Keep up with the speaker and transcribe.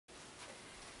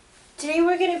Today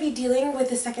we're going to be dealing with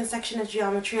the second section of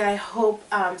geometry. I hope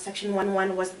section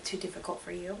 1.1 wasn't too difficult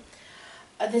for you.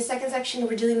 The second section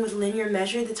we're dealing with linear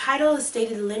measure. The title is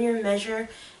stated linear measure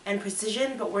and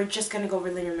precision, but we're just going to go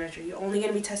over linear measure. You're only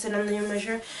going to be tested on linear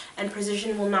measure, and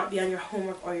precision will not be on your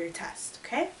homework or your test,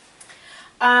 okay?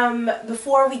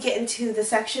 Before we get into the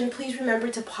section, please remember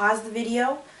to pause the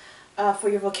video for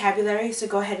your vocabulary, so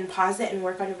go ahead and pause it and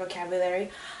work on your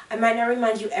vocabulary. I might not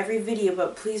remind you every video,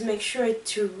 but please make sure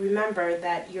to remember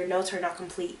that your notes are not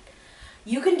complete.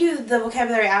 You can do the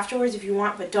vocabulary afterwards if you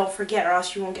want, but don't forget or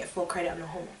else you won't get full credit on the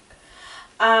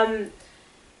homework.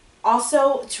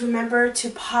 Also, to remember to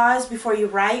pause before you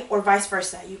write, or vice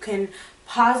versa. You can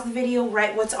pause the video,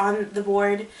 write what's on the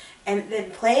board, and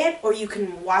then play it, or you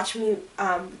can watch me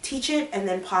teach it and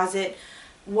then pause it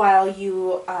while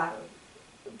you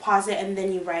pause it and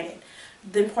then you write it.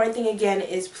 The important thing again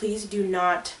is please do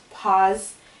not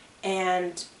pause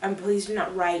and please do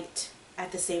not write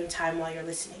at the same time while you're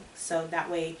listening, so that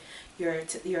way your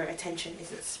attention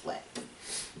isn't split.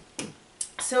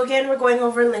 So again, we're going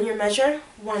over linear measure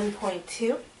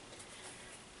 1.2.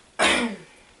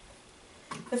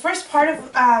 The first part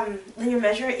of linear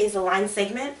measure is a line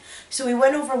segment. So we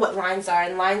went over what lines are,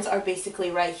 and lines are basically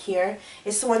right here.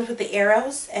 It's the ones with the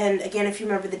arrows, and again, if you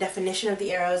remember the definition of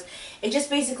the arrows, it just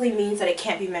basically means that it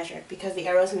can't be measured because the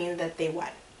arrows mean that they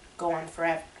what? Go on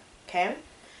forever, okay?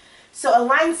 So a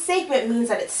line segment means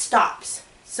that it stops.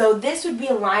 So this would be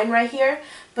a line right here,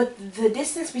 but the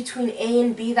distance between A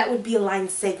and B, that would be a line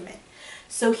segment.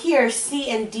 So here, C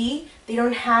and D, they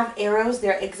don't have arrows,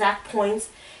 they're exact points,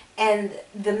 and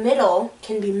the middle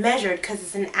can be measured because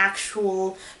it's an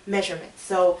actual measurement.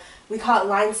 So we call it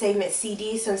line segment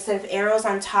CD. So instead of arrows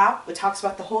on top, which talks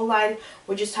about the whole line,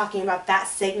 we're just talking about that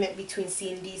segment between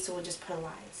C and D, so we'll just put a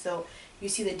line. So you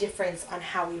see the difference on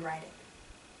how we write it.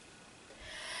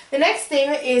 The next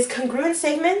thing is congruent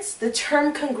segments. The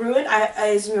term congruent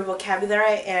is in your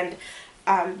vocabulary, and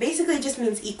basically it just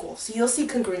means equal. So you'll see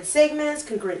congruent segments,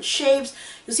 congruent shapes.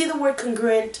 You'll see the word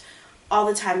congruent all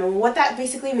the time, and what that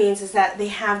basically means is that they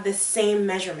have the same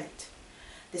measurement,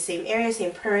 the same area,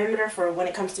 same perimeter for when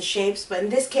it comes to shapes. But in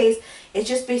this case, it's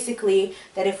just basically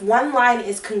that if one line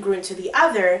is congruent to the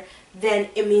other, then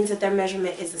it means that their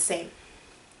measurement is the same.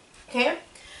 Okay?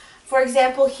 For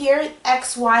example, here,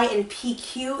 X, Y, and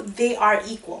PQ, they are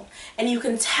equal. And you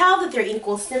can tell that they're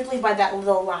equal simply by that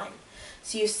little line.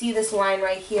 So you see this line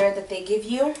right here that they give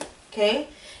you, okay?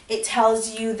 It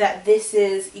tells you that this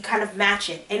is, you kind of match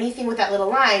it. Anything with that little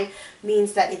line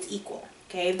means that it's equal.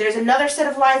 Okay, if there's another set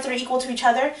of lines that are equal to each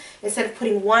other, instead of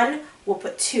putting one, we'll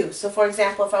put two. So for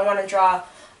example, if I want to draw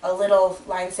a little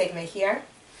line segment here,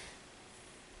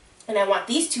 and I want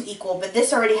these two equal, but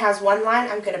this already has one line,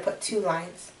 I'm going to put two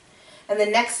lines. And the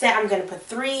next set, I'm going to put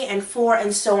 3 and 4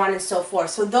 and so on and so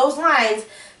forth. So those lines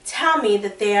tell me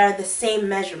that they are the same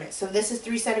measurement. So if this is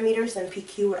 3 centimeters, then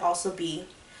PQ would also be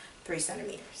 3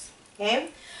 centimeters. Okay?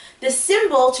 The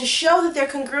symbol to show that they're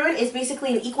congruent is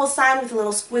basically an equal sign with a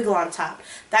little squiggle on top.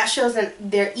 That shows that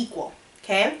they're equal.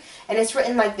 Okay? And it's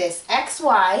written like this.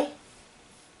 XY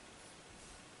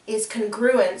is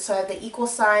congruent, so I have the equal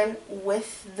sign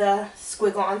with the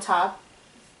squiggle on top,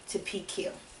 to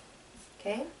PQ.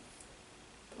 Okay?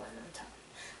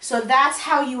 So that's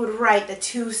how you would write the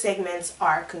two segments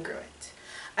are congruent.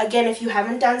 Again, if you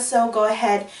haven't done so, go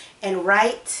ahead and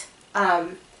write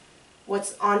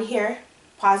what's on here.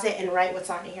 Pause it and write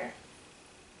what's on here.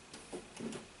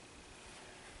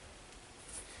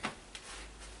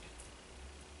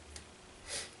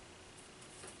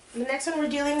 The next one we're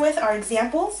dealing with are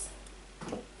examples.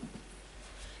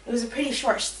 It was a pretty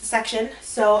short section,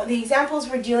 so the examples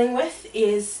we're dealing with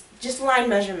is just line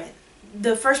measurement.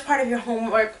 The first part of your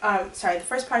homework, the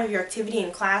first part of your activity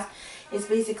in class is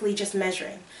basically just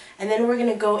measuring. And then we're going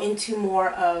to go into more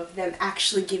of them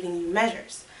actually giving you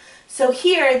measures. So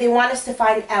here they want us to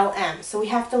find LM. So we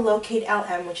have to locate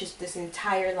LM, which is this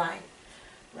entire line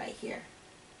right here.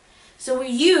 So we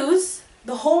use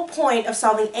the whole point of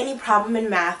solving any problem in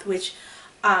math, which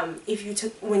when you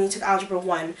took Algebra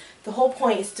 1, the whole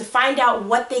point is to find out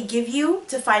what they give you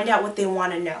to find out what they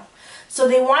want to know. So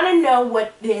they want to know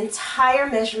what the entire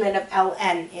measurement of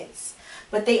LN is.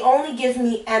 But they only give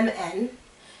me MN,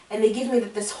 and they give me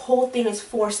that this whole thing is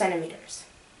 4 centimeters.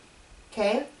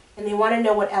 Okay? And they want to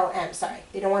know what LM,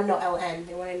 they don't want to know LN,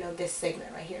 they want to know this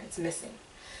segment right here, it's missing.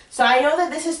 So I know that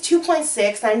this is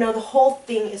 2.6, and I know the whole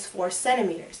thing is 4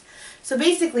 centimeters. So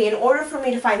basically, in order for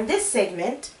me to find this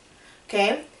segment,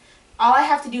 okay, all I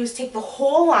have to do is take the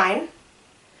whole line,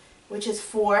 which is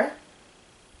 4,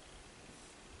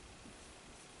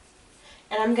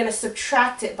 and I'm going to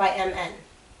subtract it by MN,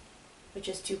 which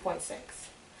is 2.6.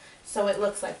 So it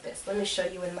looks like this. Let me show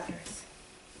you in letters.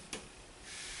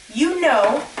 You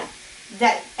know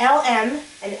that LM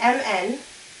and MN,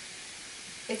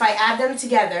 if I add them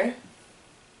together,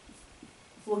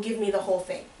 will give me the whole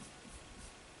thing.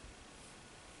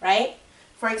 Right?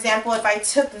 For example, if I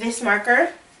took this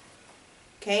marker,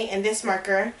 okay, and this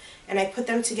marker, and I put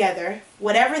them together,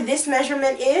 whatever this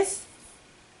measurement is,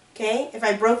 okay, if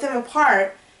I broke them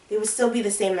apart, they would still be the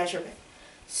same measurement.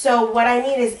 So what I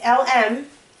need is LM,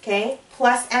 okay,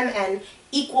 plus MN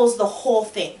equals the whole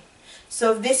thing.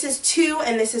 So if this is 2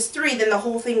 and this is 3, then the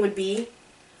whole thing would be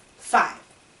 5.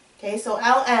 Okay, so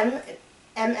LM,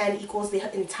 MN equals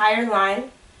the entire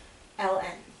line,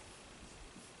 LN.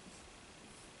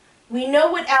 We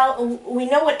know what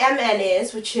MN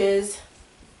is, which is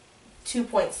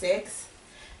 2.6,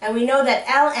 and we know that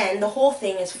LN, the whole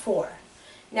thing, is 4.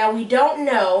 Now we don't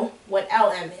know what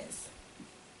LM is.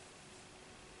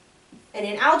 And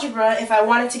in algebra, if I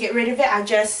wanted to get rid of it, I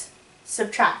just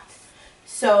subtract.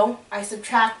 So I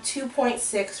subtract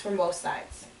 2.6 from both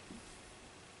sides.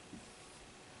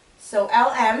 So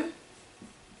LM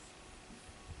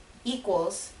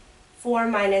equals 4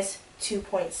 minus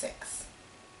 2.6.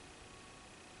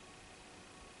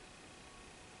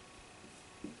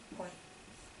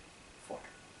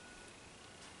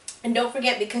 And don't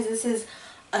forget, because this is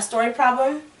a story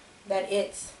problem, that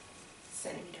it's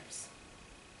centimeters.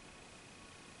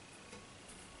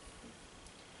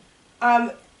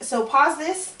 So pause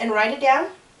this and write it down.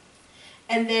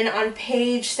 And then on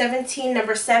page 17,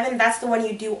 number 7, that's the one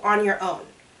you do on your own.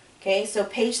 Okay, so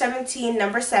page 17,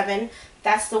 number 7,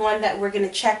 that's the one that we're going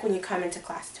to check when you come into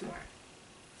class tomorrow.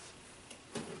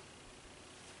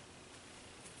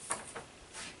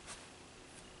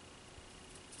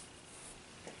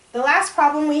 The last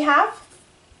problem we have,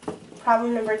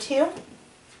 problem number 2,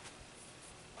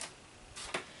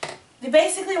 they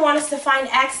basically want us to find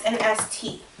x and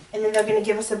st, and then they're going to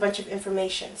give us a bunch of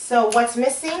information. So what's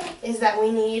missing is that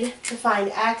we need to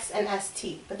find x and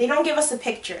st, but they don't give us a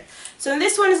picture. So in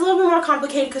this one, it's a little bit more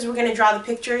complicated because we're going to draw the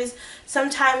pictures.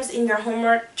 Sometimes in your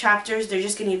homework chapters, they're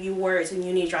just going to give you words and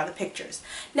you need to draw the pictures.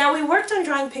 Now, we worked on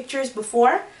drawing pictures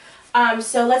before,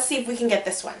 so let's see if we can get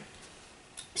this one.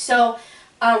 So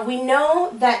we know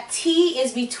that T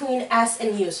is between S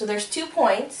and U. So there's 2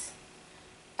 points,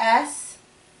 S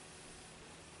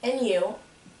and U.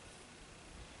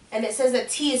 And it says that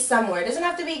T is somewhere. It doesn't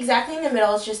have to be exactly in the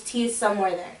middle, it's just T is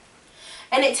somewhere there.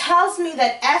 And it tells me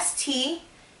that ST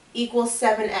equals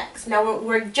 7x. Now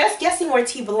we're just guessing where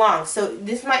T belongs. So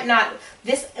this might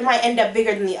end up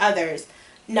bigger than the others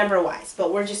number-wise.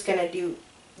 But we're just going to do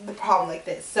the problem like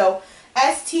this. So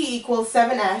ST equals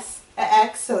 7s.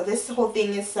 X, so this whole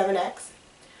thing is 7x.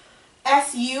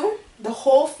 SU, the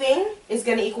whole thing, is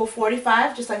going to equal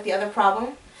 45, just like the other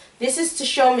problem. This is to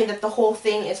show me that the whole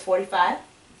thing is 45.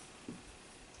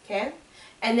 Okay?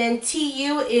 And then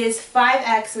TU is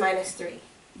 5x minus 3.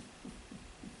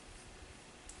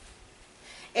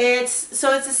 It's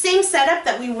the same setup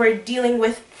that we were dealing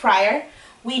with prior.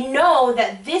 We know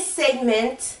that this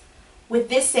segment with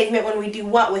this segment, when we do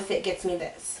what with it, gets me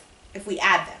this, if we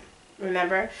add them.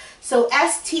 Remember? So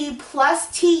ST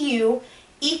plus TU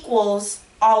equals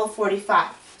all of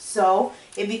 45. So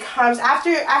it becomes,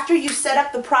 after you set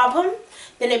up the problem,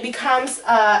 then it becomes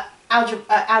an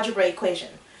algebra equation.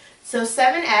 So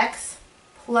 7x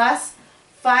plus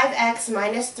 5x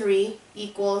minus 3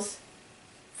 equals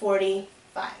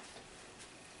 45.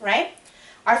 Right?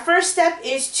 Our first step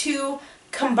is to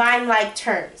combine like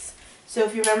terms. So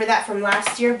if you remember that from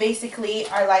last year, basically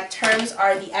our like terms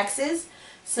are the x's.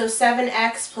 So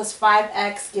 7x plus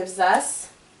 5x gives us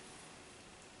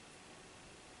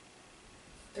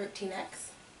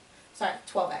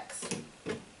 12x.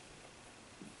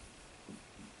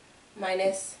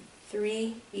 Minus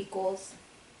 3 equals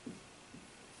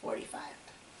 45.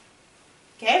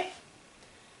 Okay?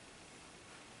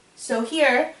 So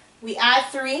here, we add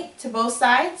 3 to both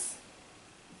sides.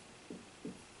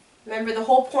 Remember, the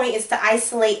whole point is to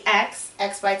isolate x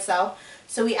by itself.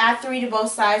 So we add 3 to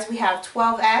both sides. We have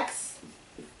 12x.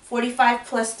 45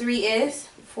 plus 3 is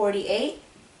 48.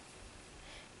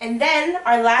 And then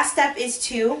our last step is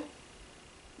to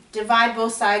divide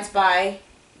both sides by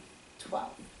 12.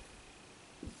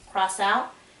 Cross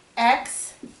out.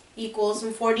 X equals,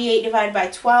 from 48 divided by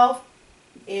 12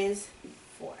 is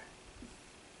 4.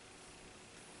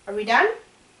 Are we done?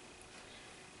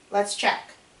 Let's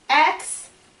check. X,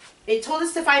 it told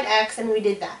us to find x and we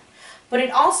did that. But it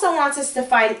also wants us to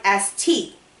find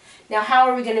ST. Now how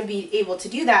are we going to be able to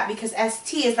do that? Because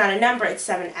ST is not a number, it's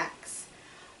 7x.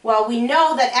 Well, we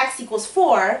know that x equals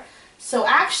 4, so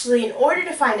actually in order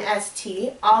to find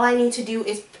ST, all I need to do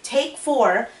is take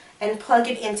 4 and plug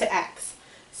it into x.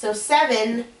 So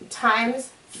 7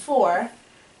 times 4,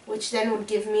 which then would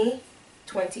give me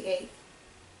 28.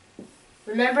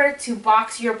 Remember to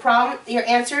box your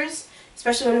answers,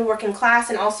 especially when we work in class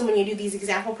and also when you do these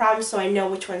example problems, so I know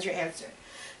which one's your answer.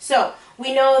 So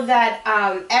we know that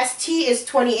ST is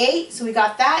 28, so we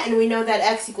got that, and we know that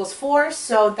x equals 4,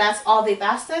 so that's all they've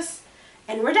asked us,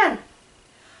 and we're done.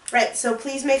 Right, so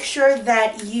please make sure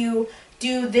that you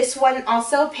do this one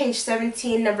also, page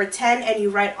 17, number 10, and you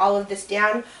write all of this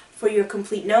down for your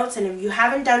complete notes, and if you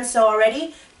haven't done so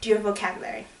already, do your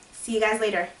vocabulary. See you guys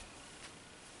later.